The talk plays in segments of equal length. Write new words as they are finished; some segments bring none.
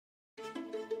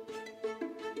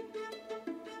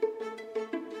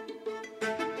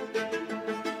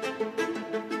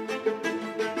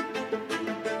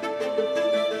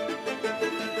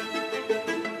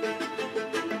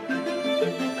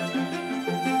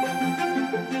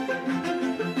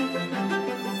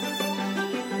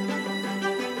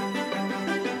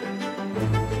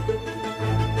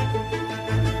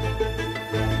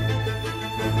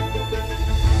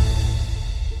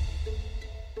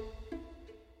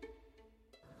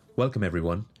Welcome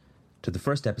everyone to the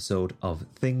first episode of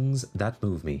Things That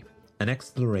Move Me, an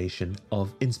exploration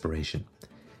of inspiration.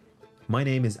 My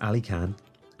name is Ali Khan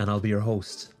and I'll be your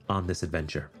host on this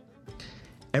adventure.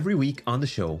 Every week on the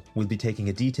show, we'll be taking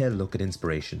a detailed look at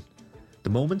inspiration, the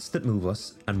moments that move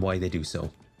us and why they do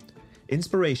so.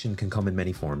 Inspiration can come in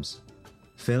many forms: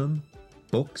 film,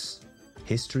 books,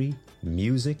 history,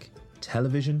 music,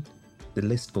 television, the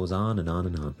list goes on and on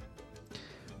and on.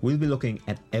 We'll be looking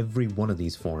at every one of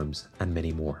these forms and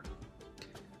many more.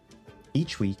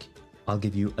 Each week, I'll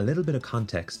give you a little bit of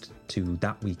context to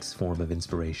that week's form of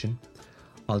inspiration.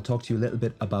 I'll talk to you a little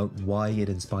bit about why it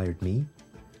inspired me,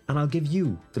 and I'll give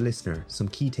you, the listener, some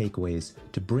key takeaways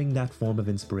to bring that form of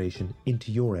inspiration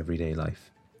into your everyday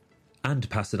life and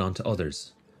pass it on to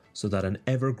others so that an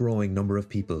ever-growing number of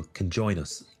people can join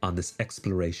us on this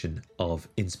exploration of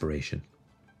inspiration.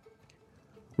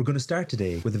 We're going to start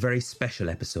today with a very special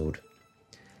episode,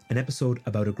 an episode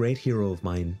about a great hero of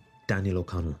mine, Daniel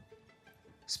O'Connell.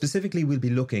 Specifically, we'll be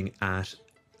looking at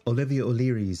Olivia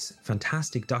O'Leary's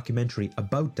fantastic documentary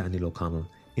about Daniel O'Connell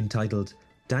entitled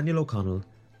Daniel O'Connell,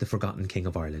 the Forgotten King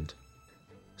of Ireland.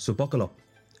 So buckle up,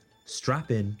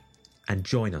 strap in, and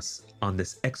join us on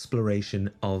this exploration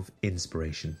of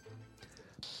inspiration.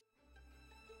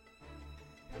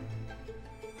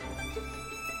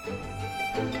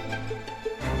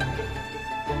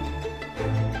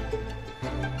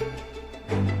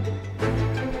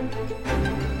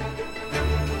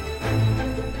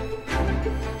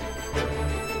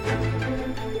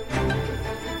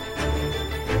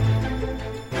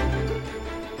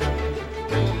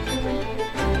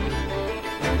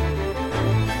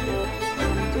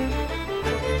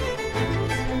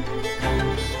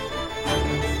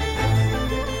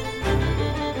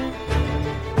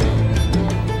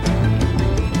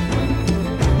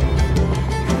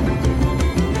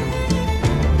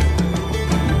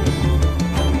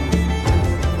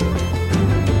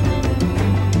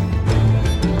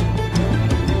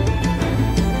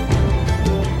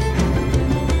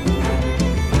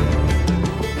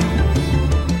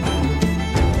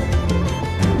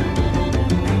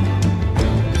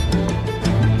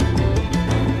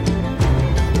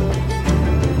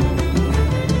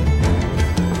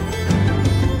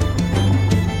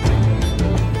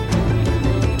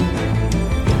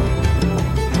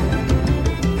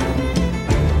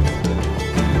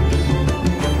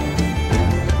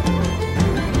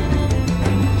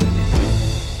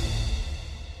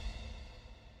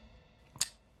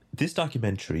 This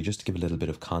documentary, just to give a little bit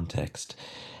of context,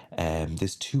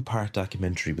 this two-part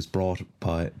documentary was brought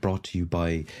to you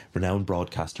by renowned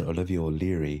broadcaster Olivia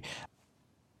O'Leary.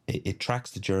 It tracks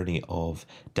the journey of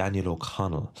Daniel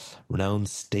O'Connell, renowned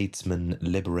statesman,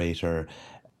 liberator,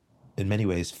 in many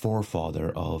ways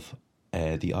forefather of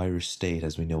the Irish state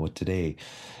as we know it today.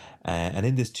 And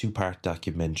in this two-part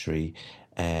documentary,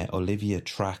 Olivia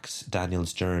tracks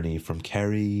Daniel's journey from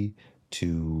Kerry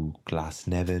to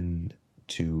Glasnevin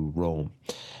to Rome,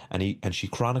 and she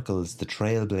chronicles the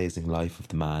trailblazing life of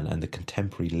the man and the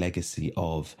contemporary legacy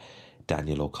of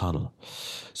Daniel O'Connell.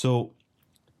 So,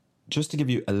 just to give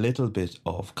you a little bit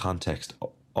of context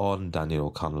on Daniel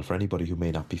O'Connell, for anybody who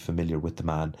may not be familiar with the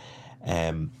man,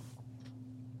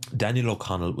 Daniel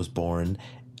O'Connell was born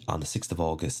on the 6th of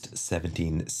August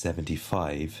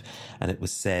 1775, and it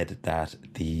was said that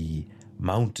the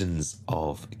mountains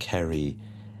of Kerry,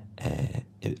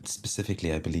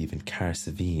 specifically I believe in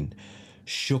Carsaveen,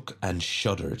 shook and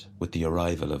shuddered with the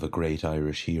arrival of a great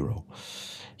Irish hero.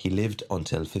 He lived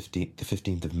until the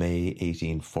 15th of May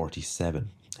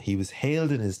 1847. He was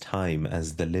hailed in his time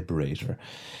as the Liberator.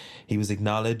 He was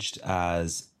acknowledged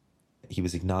as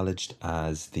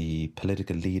the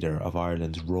political leader of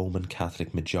Ireland's Roman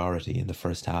Catholic majority in the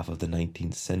first half of the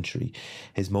 19th century.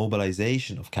 His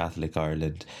mobilisation of Catholic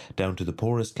Ireland down to the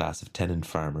poorest class of tenant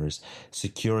farmers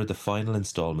secured the final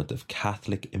instalment of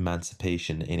Catholic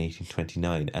emancipation in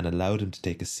 1829 and allowed him to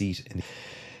take a seat in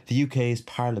the UK's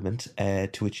Parliament,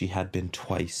 to which he had been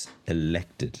twice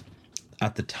elected.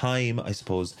 At the time, I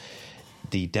suppose,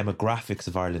 the demographics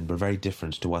of Ireland were very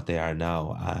different to what they are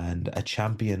now, and a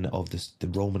champion of the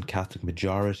Roman Catholic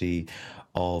majority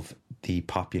of the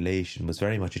population was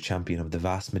very much a champion of the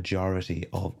vast majority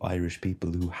of Irish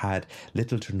people who had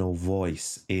little to no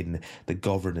voice in the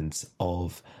governance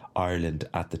of Ireland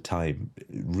at the time. It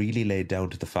really laid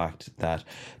down to the fact that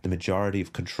the majority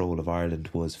of control of Ireland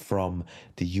was from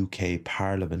the UK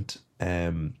Parliament,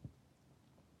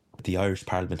 the Irish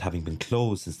Parliament having been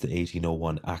closed since the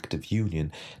 1801 Act of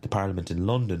Union. The Parliament in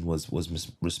London was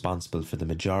responsible for the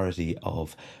majority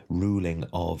of ruling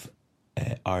of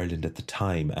Ireland at the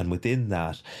time, and within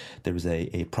that there was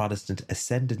a Protestant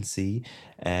ascendancy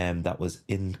that was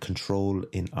in control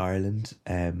in Ireland,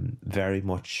 very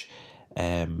much,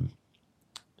 I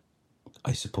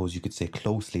suppose you could say,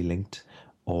 closely linked,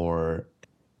 or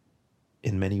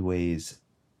in many ways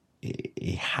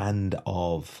a hand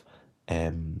of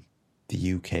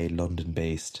the UK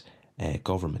London-based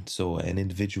government. So an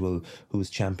individual who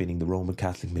was championing the Roman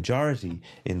Catholic majority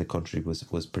in the country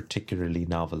was particularly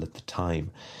novel at the time.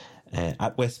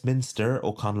 At Westminster,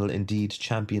 O'Connell indeed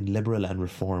championed liberal and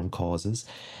reform causes.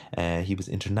 He was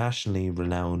internationally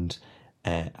renowned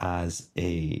as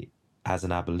an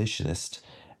abolitionist,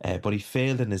 but he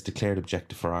failed in his declared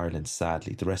objective for Ireland,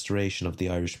 sadly, the restoration of the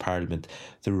Irish Parliament,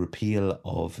 the repeal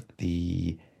of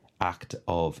the Act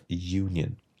of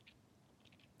Union.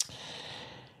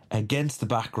 Against the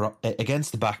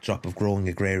backdrop of growing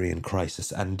agrarian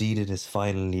crisis, and indeed in his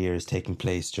final years taking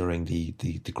place during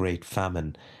the Great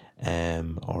Famine,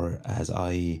 or as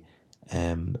I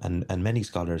and many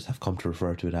scholars have come to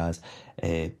refer to it as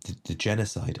the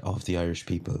genocide of the Irish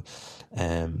people,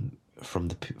 from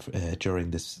during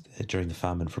the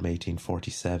famine from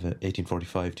 1845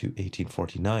 to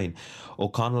 1849,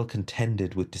 O'Connell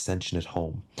contended with dissension at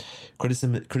home,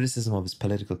 criticism of his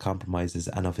political compromises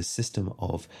and of his system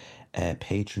of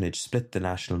patronage split the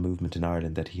national movement in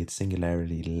Ireland that he had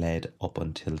singularly led up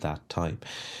until that time.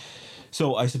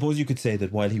 So I suppose you could say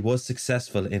that while he was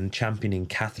successful in championing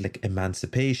Catholic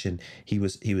emancipation, he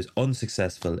was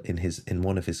unsuccessful in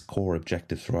one of his core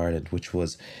objectives for Ireland, which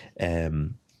was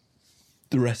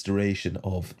the restoration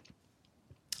of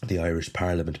the Irish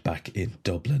Parliament back in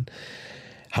Dublin.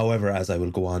 However, as I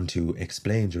will go on to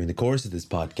explain during the course of this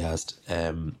podcast,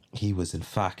 he was in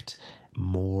fact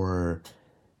more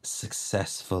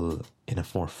successful in a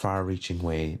more far-reaching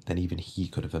way than even he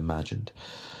could have imagined.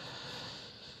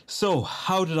 So,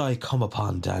 how did I come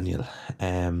upon Daniel?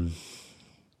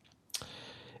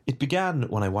 It began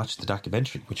when I watched the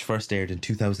documentary, which first aired in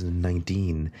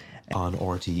 2019 on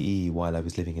RTE while I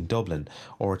was living in Dublin.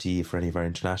 RTE, for any of our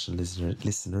international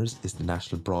listeners, is the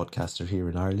national broadcaster here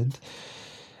in Ireland.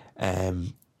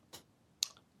 And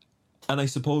I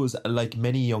suppose, like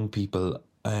many young people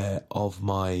of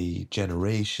my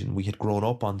generation, we had grown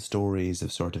up on stories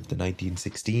of sort of the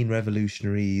 1916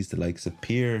 revolutionaries, the likes of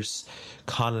Pearse,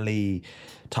 Connolly,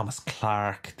 Thomas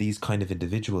Clark, these kind of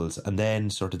individuals, and then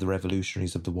sort of the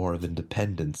revolutionaries of the War of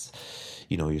Independence.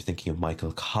 You know, you're thinking of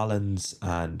Michael Collins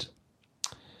and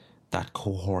that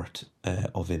cohort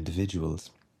of individuals.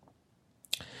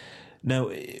 Now,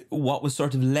 what was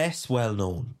sort of less well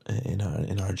known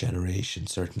in our generation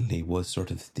certainly was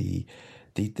sort of the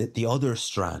other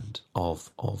strand of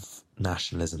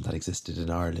nationalism that existed in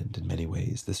Ireland in many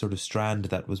ways. The sort of strand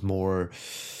that was more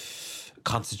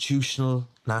constitutional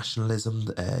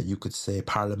nationalism, you could say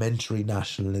parliamentary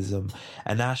nationalism,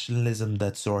 a nationalism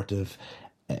that sort of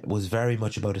was very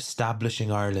much about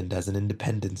establishing Ireland as an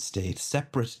independent state,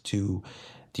 separate to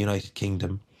the United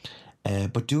Kingdom,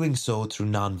 but doing so through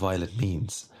non-violent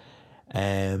means.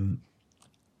 And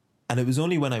it was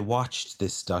only when I watched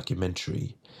this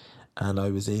documentary and I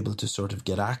was able to sort of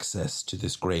get access to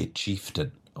this great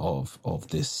chieftain of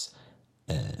this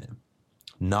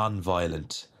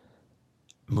non-violent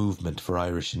movement for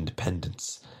Irish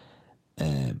independence,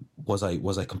 was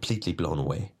I completely blown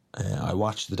away. I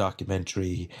watched the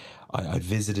documentary. I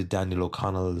visited Daniel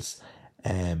O'Connell's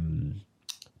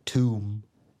tomb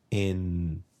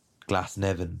in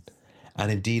Glasnevin,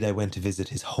 and indeed I went to visit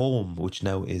his home, which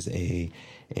now is a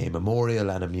memorial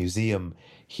and a museum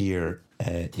here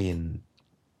in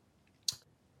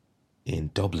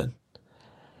Dublin.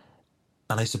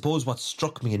 And I suppose what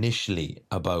struck me initially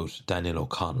about Daniel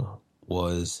O'Connell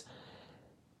was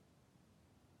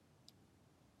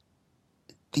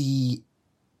the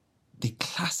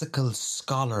classical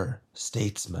scholar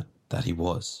statesman that he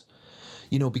was.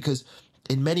 You know, because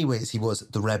in many ways he was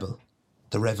the rebel,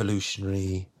 the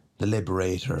revolutionary, the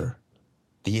liberator,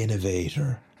 the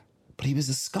innovator, but he was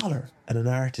a scholar and an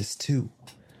artist too.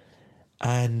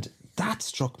 And that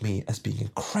struck me as being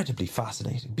incredibly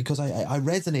fascinating, because I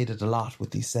resonated a lot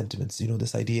with these sentiments, you know,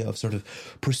 this idea of sort of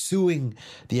pursuing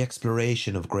the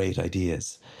exploration of great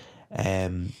ideas,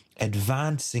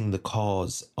 advancing the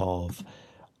cause of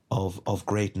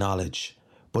great knowledge,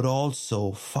 but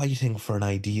also fighting for an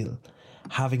ideal,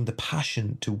 having the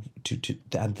passion to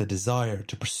and the desire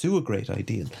to pursue a great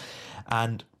ideal.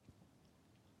 And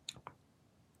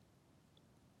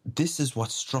this is what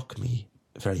struck me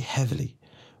very heavily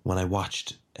when I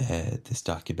watched this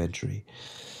documentary,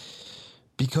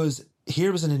 because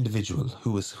here was an individual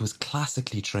who was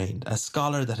classically trained, a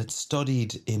scholar that had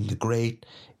studied in the great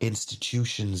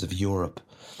institutions of Europe,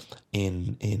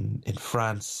 in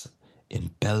France,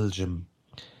 in Belgium,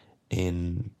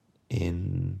 in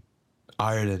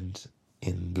Ireland,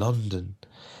 in London,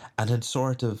 and had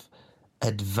sort of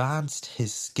advanced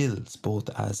his skills both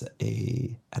as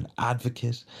an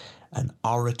advocate, an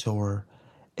orator,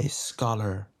 a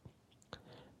scholar.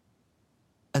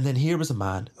 And then here was a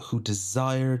man who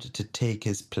desired to take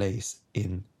his place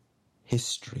in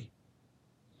history.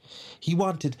 He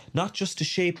wanted not just to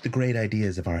shape the great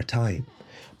ideas of our time,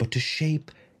 but to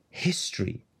shape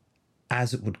history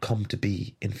as it would come to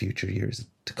be in future years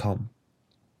to come.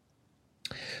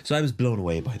 So I was blown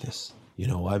away by this.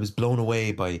 I was blown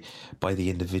away by the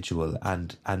individual,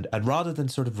 and rather than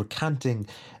sort of recanting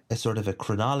a sort of a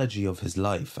chronology of his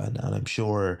life, and I'm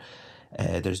sure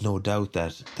there's no doubt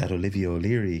that Olivia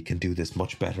O'Leary can do this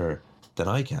much better than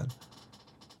I can.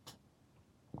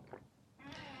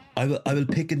 I will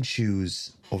pick and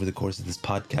choose over the course of this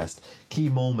podcast key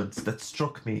moments that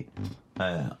struck me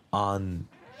on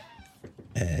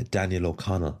Daniel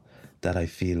O'Connell that I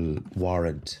feel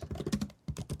warrant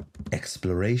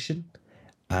exploration,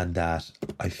 and that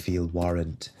I feel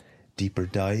warrant deeper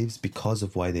dives because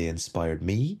of why they inspired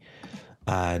me,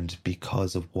 and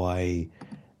because of why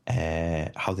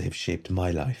how they have shaped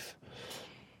my life.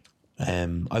 I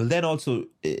will then also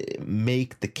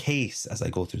make the case as I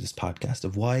go through this podcast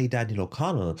of why Daniel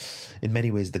O'Connell, in many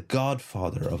ways the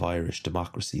godfather of Irish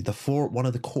democracy, one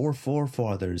of the core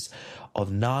forefathers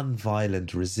of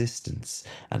non-violent resistance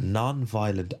and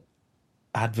non-violent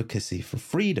advocacy for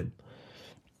freedom,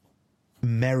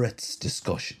 merits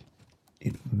discussion.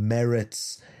 It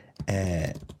merits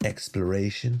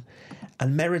exploration,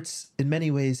 and merits in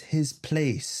many ways his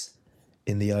place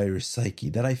in the Irish psyche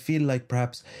that I feel like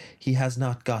perhaps he has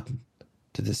not gotten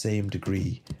to the same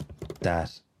degree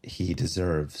that he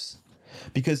deserves.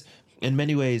 Because in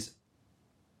many ways,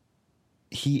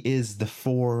 he is the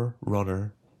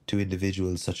forerunner to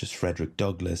individuals such as Frederick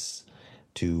Douglass,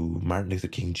 to Martin Luther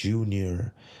King Jr.,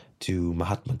 to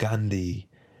Mahatma Gandhi,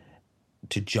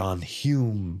 to John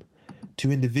Hume,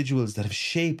 to individuals that have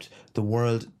shaped the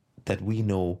world that we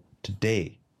know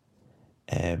today.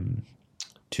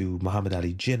 To Muhammad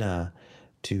Ali Jinnah,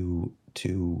 to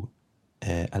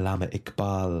Allama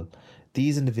Iqbal,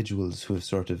 these individuals who have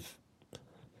sort of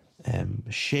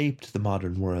shaped the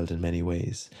modern world in many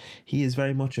ways. He is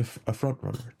very much a front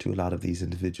runner to a lot of these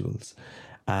individuals,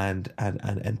 and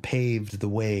paved the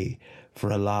way for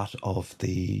a lot of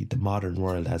the modern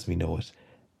world as we know it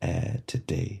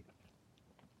today.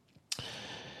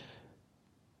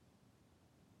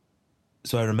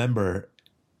 So I remember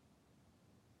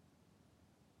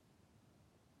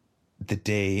the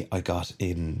day I got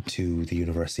into the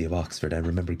University of Oxford. I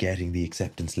remember getting the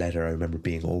acceptance letter. I remember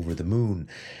being over the moon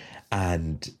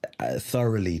and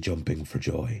thoroughly jumping for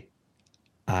joy.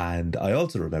 And I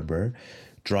also remember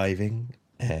driving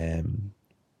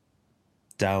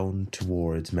down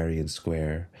towards Merrion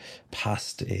Square,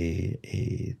 past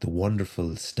the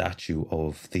wonderful statue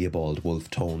of Theobald Wolfe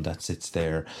Tone that sits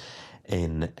there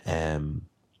in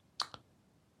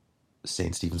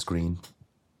St. Stephen's Green,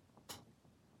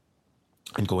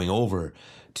 and going over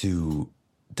to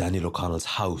Daniel O'Connell's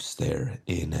house there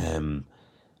in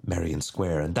Merrion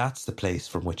Square. And that's the place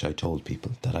from which I told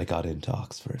people that I got into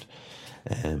Oxford.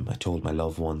 I told my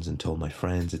loved ones and told my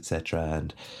friends, etc.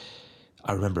 And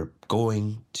I remember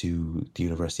going to the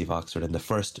University of Oxford, and the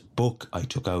first book I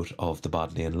took out of the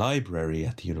Bodleian Library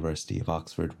at the University of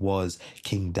Oxford was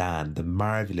King Dan, the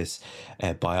marvellous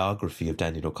biography of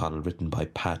Daniel O'Connell written by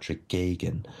Patrick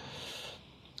Geoghegan.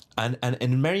 And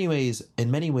in many ways,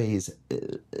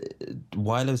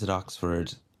 while I was at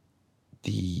Oxford,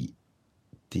 the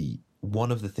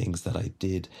one of the things that I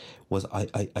did was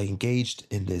I engaged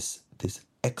in this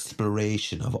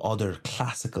exploration of other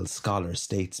classical scholars,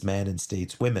 statesmen and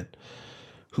stateswomen,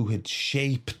 who had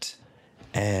shaped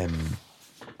the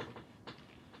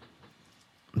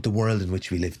world in which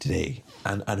we live today,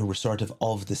 and who were sort of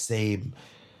the same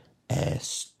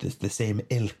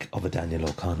ilk of a Daniel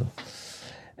O'Connell.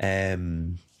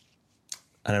 And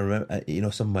I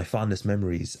remember, some of my fondest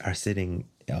memories are sitting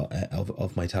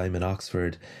of my time in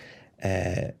Oxford.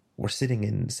 We're sitting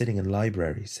in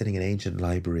libraries, sitting in ancient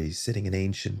libraries, sitting in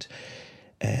ancient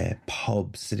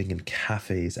pubs, sitting in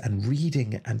cafes, and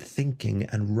reading and thinking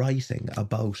and writing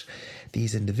about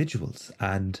these individuals.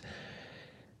 And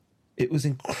it was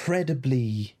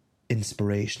incredibly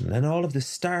inspirational. And all of this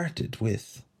started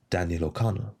with Daniel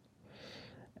O'Connell.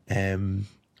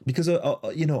 Because,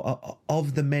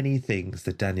 of the many things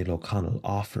that Daniel O'Connell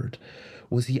offered,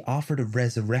 was he offered a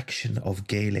resurrection of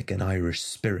Gaelic and Irish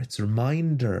spirits, a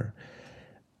reminder,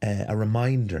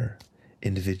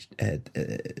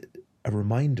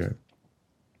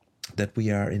 that we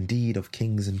are indeed of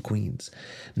kings and queens,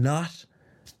 not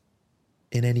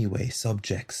in any way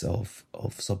subjects of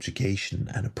subjugation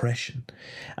and oppression.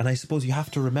 And I suppose you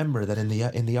have to remember that in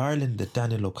the Ireland that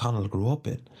Daniel O'Connell grew up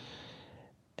in,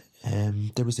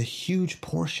 there was a huge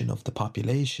portion of the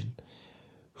population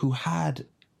who had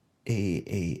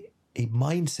a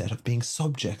mindset of being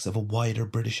subjects of a wider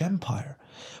British Empire.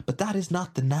 But that is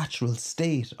not the natural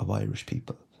state of Irish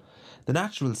people. The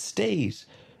natural state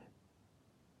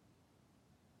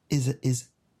is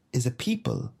a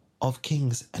people of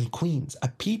kings and queens, a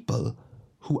people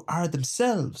who are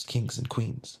themselves kings and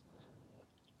queens,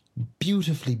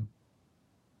 beautifully,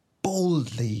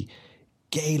 boldly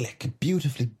Gaelic,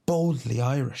 beautifully, boldly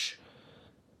Irish.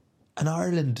 And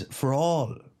Ireland, for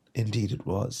all, indeed it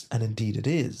was, and indeed it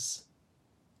is,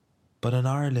 but an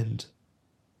Ireland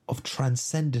of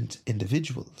transcendent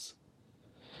individuals.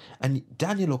 And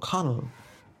Daniel O'Connell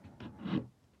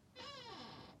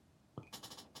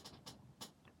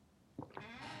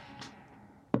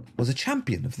was a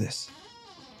champion of this,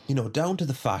 down to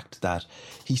the fact that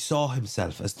he saw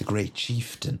himself as the great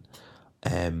chieftain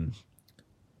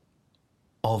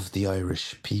of the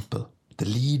Irish people, the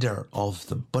leader of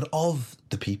them, but of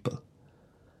the people.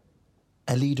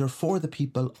 A leader for the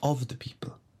people, of the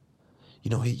people.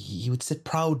 He would sit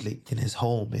proudly in his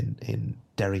home in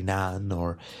Derrynane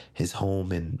or his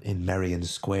home in Merrion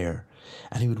Square,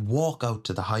 and he would walk out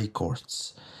to the high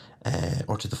courts,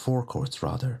 or to the forecourts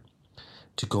rather,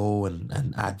 to go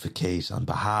and advocate on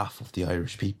behalf of the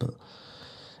Irish people.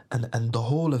 And the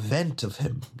whole event of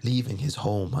him leaving his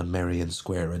home on Merrion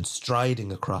Square and striding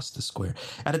across the square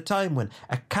at a time when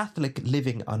a Catholic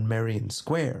living on Merrion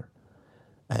Square,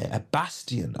 a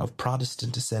bastion of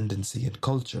Protestant ascendancy and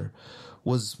culture,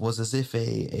 was as if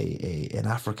an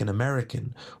African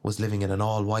American was living in an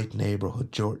all-white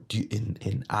neighbourhood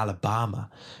in Alabama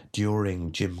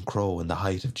during Jim Crow, in the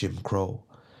height of Jim Crow.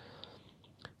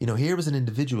 Here was an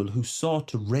individual who sought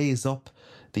to raise up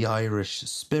the Irish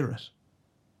spirit.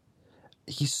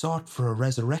 He sought for a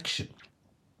resurrection.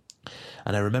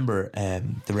 And I remember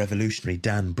the revolutionary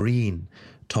Dan Breen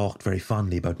talked very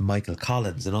fondly about Michael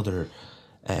Collins, another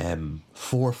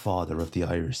forefather of the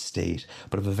Irish state,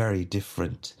 but of a very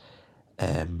different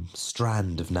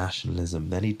strand of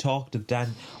nationalism. And he talked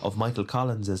of Michael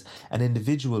Collins as an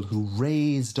individual who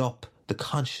raised up the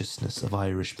consciousness of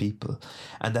Irish people,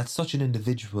 and that such an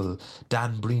individual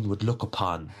Dan Breen would look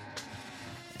upon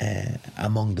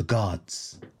among the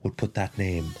gods, would put that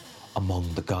name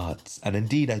among the gods. And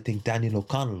indeed, I think Daniel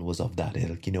O'Connell was of that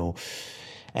ilk,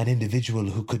 an individual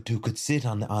who could sit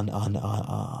on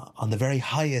the very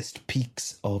highest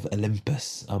peaks of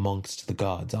Olympus amongst the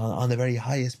gods, on the very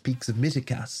highest peaks of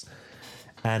Mythicas,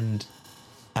 and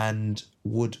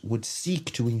would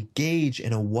seek to engage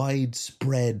in a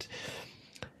widespread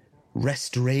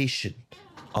restoration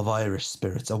of Irish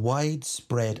spirits, a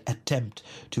widespread attempt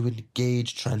to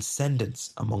engage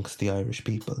transcendence amongst the Irish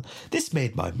people. This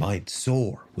made my mind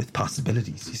soar with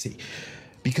possibilities, you see,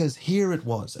 because here it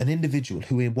was, an individual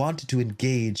who wanted to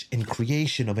engage in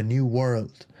creation of a new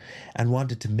world and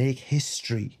wanted to make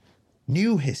history,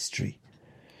 new history.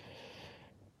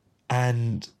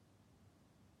 And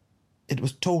it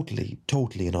was totally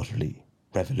and utterly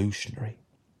revolutionary.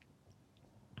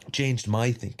 It changed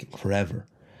my thinking forever.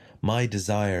 My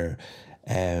desire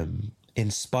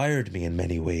inspired me in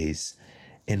many ways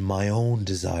in my own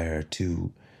desire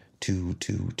to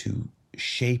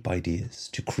shape ideas,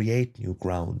 to create new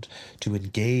ground, to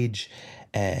engage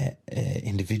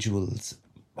individuals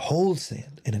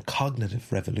wholesale in a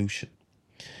cognitive revolution.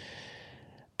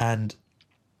 And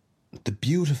the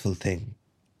beautiful thing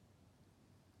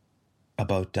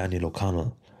about Daniel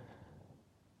O'Connell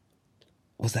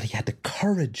was that he had the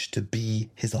courage to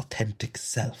be his authentic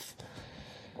self.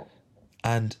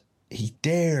 And he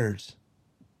dared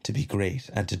to be great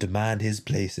and to demand his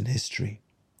place in history.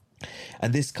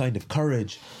 And this kind of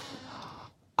courage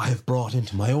I have brought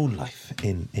into my own life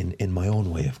in my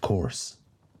own way, of course.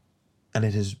 And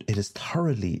it has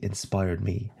thoroughly inspired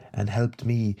me and helped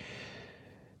me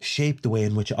shape the way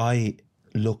in which I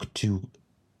look to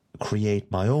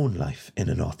create my own life in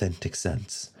an authentic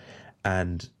sense.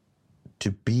 And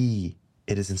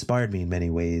it has inspired me in many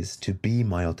ways to be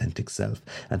my authentic self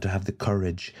and to have the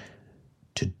courage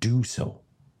to do so.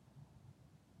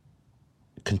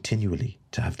 Continually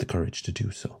to have the courage to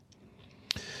do so.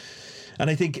 And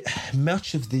I think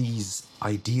much of these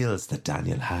ideals that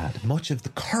Daniel had, much of the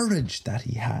courage that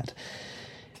he had,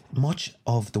 much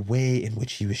of the way in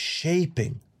which he was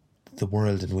shaping the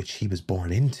world in which he was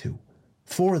born into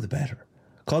for the better,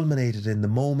 culminated in the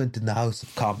moment in the House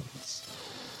of Commons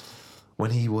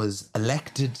when he was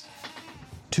elected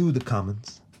to the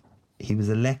Commons. He was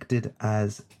elected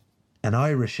as an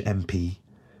Irish MP,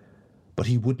 but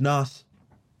he would not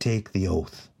take the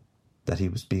oath that he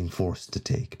was being forced to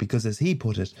take, because, as he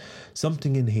put it,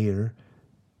 something in here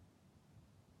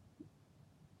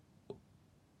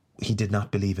he did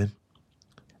not believe in,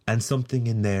 and something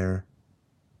in there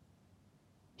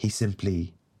he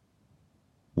simply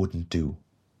wouldn't do.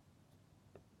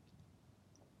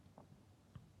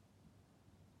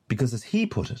 Because, as he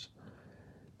put it,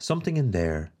 something in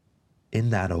there, in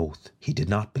that oath, he did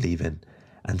not believe in,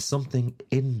 and something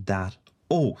in that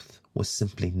oath was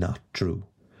simply not true.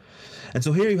 And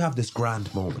so here you have this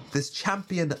grand moment. This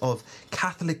champion of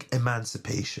Catholic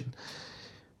emancipation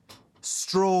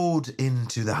strode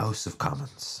into the House of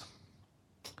Commons.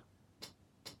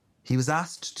 He was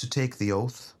asked to take the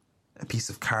oath. A piece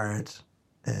of card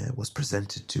was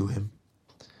presented to him.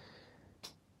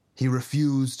 He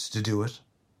refused to do it,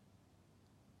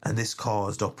 and this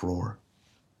caused uproar.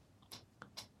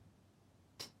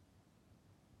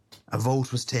 A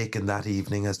vote was taken that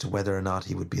evening as to whether or not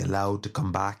he would be allowed to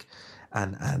come back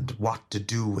and what to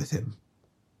do with him.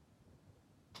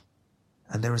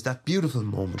 And there was that beautiful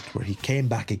moment where he came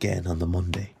back again on the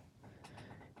Monday.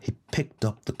 He picked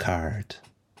up the card,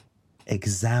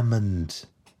 examined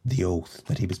the oath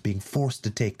that he was being forced to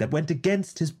take that went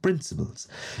against his principles.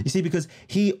 You see, because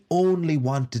he only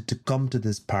wanted to come to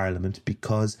this parliament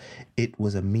because it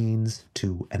was a means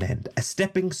to an end, a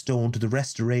stepping stone to the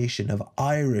restoration of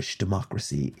Irish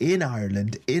democracy in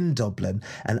Ireland, in Dublin,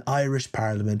 an Irish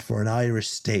parliament for an Irish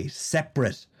state,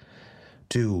 separate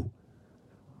to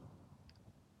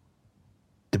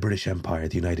the British Empire,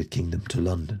 the United Kingdom, to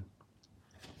London.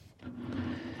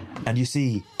 And you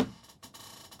see,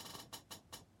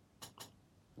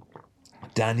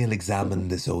 Daniel examined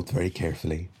this oath very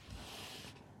carefully,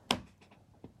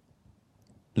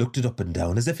 looked it up and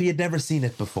down as if he had never seen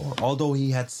it before, although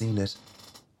he had seen it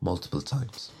multiple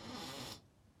times.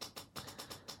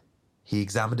 He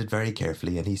examined it very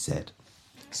carefully and he said,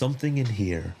 "Something in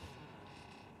here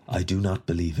I do not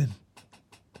believe in,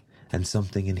 and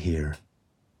something in here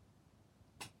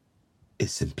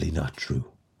is simply not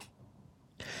true."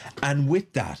 And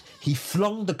with that, he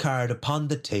flung the card upon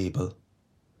the table,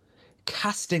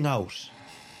 casting out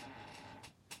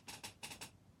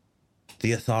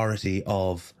the authority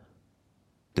of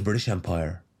the British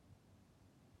Empire,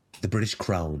 the British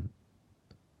Crown,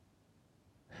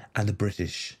 and the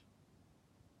British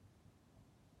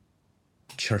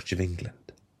Church of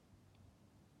England.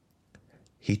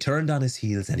 He turned on his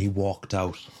heels and he walked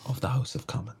out of the House of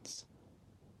Commons.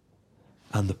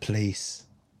 And the place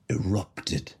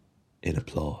erupted in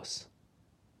applause.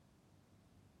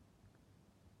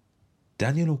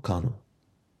 Daniel O'Connell,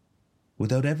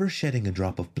 without ever shedding a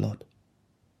drop of blood,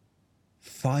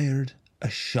 fired a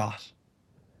shot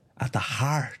at the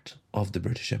heart of the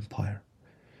British Empire,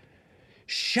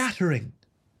 shattering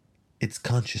its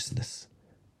consciousness,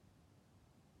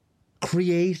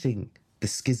 creating the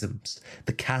schisms,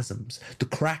 the chasms, the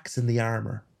cracks in the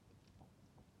armour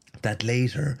that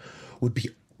later would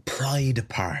be pried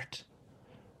apart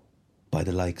by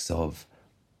the likes of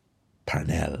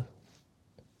Parnell,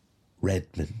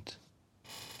 Redmond,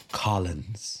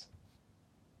 Collins,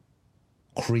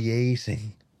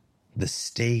 creating the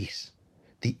state,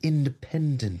 the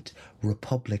independent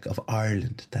Republic of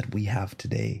Ireland that we have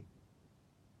today.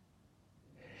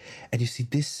 And you see,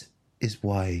 this is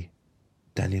why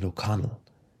Daniel O'Connell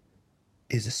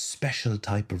is a special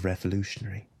type of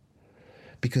revolutionary.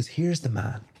 Because here's the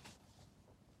man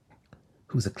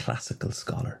who's a classical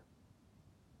scholar.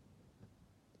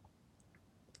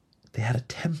 They had a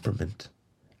temperament,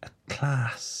 a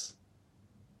class.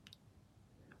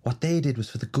 What they did was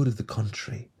for the good of the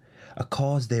country, a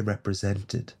cause they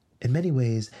represented. In many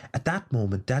ways, at that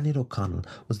moment, Daniel O'Connell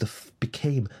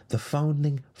became the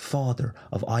founding father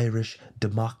of Irish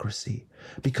democracy,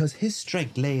 because his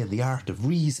strength lay in the art of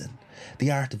reason,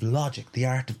 the art of logic, the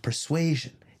art of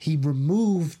persuasion. He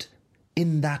removed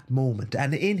in that moment,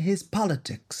 and in his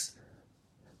politics,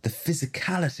 the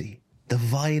physicality, the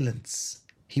violence.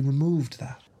 He removed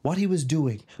that. What he was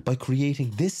doing by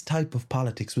creating this type of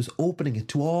politics was opening it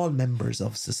to all members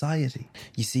of society.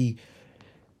 You see,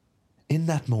 in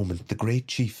that moment, the great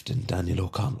chieftain, Daniel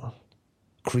O'Connell,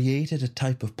 created a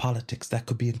type of politics that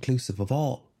could be inclusive of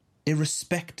all,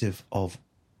 irrespective of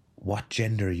what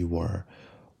gender you were,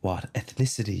 what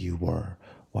ethnicity you were,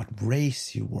 what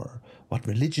race you were, what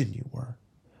religion you were.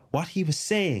 What he was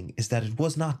saying is that it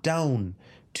was not down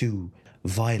to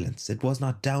violence. It was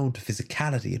not down to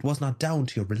physicality. It was not down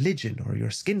to your religion or your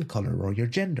skin color or your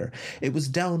gender. It was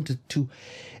down to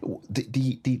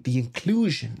the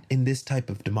inclusion in this type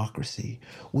of democracy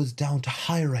was down to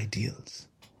higher ideals.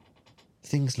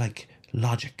 Things like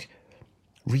logic,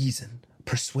 reason,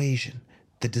 persuasion,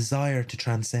 the desire to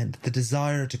transcend, the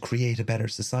desire to create a better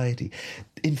society.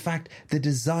 In fact, the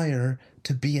desire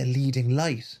to be a leading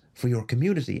light for your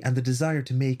community and the desire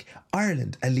to make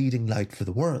Ireland a leading light for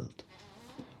the world,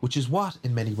 which is what,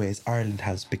 in many ways, Ireland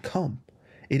has become.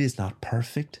 It is not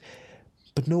perfect,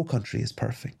 but no country is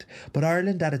perfect. But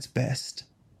Ireland at its best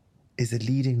is a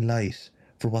leading light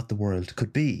for what the world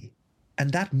could be.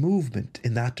 And that movement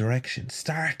in that direction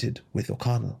started with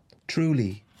O'Connell.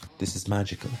 Truly, this is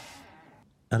magical.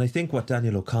 And I think what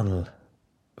Daniel O'Connell,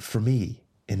 for me,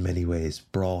 in many ways,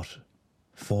 brought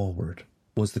forward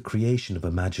was the creation of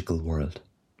a magical world.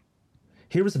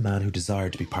 Here was a man who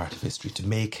desired to be part of history, to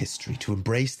make history, to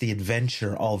embrace the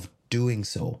adventure of doing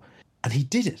so. And he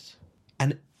did it.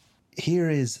 And here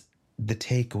is the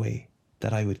takeaway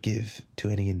that I would give to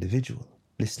any individual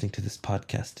listening to this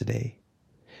podcast today.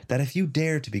 That if you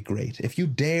dare to be great, if you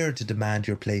dare to demand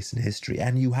your place in history,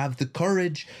 and you have the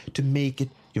courage to make it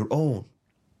your own,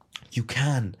 you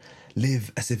can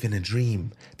live as if in a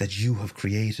dream that you have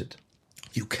created.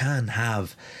 You can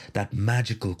have that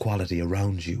magical quality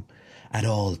around you at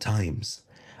all times.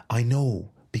 I know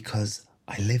because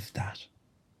I lived that.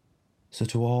 So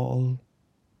to all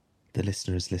the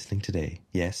listeners listening today,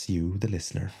 yes, you, the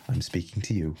listener, I'm speaking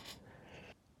to you.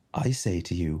 I say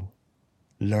to you,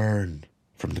 learn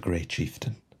from the great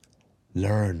chieftain.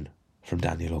 Learn from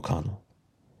Daniel O'Connell.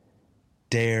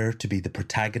 Dare to be the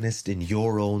protagonist in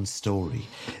your own story.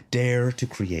 Dare to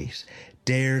create.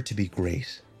 Dare to be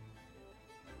great.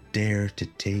 Dare to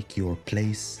take your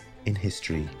place in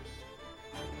history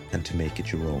and to make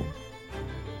it your own.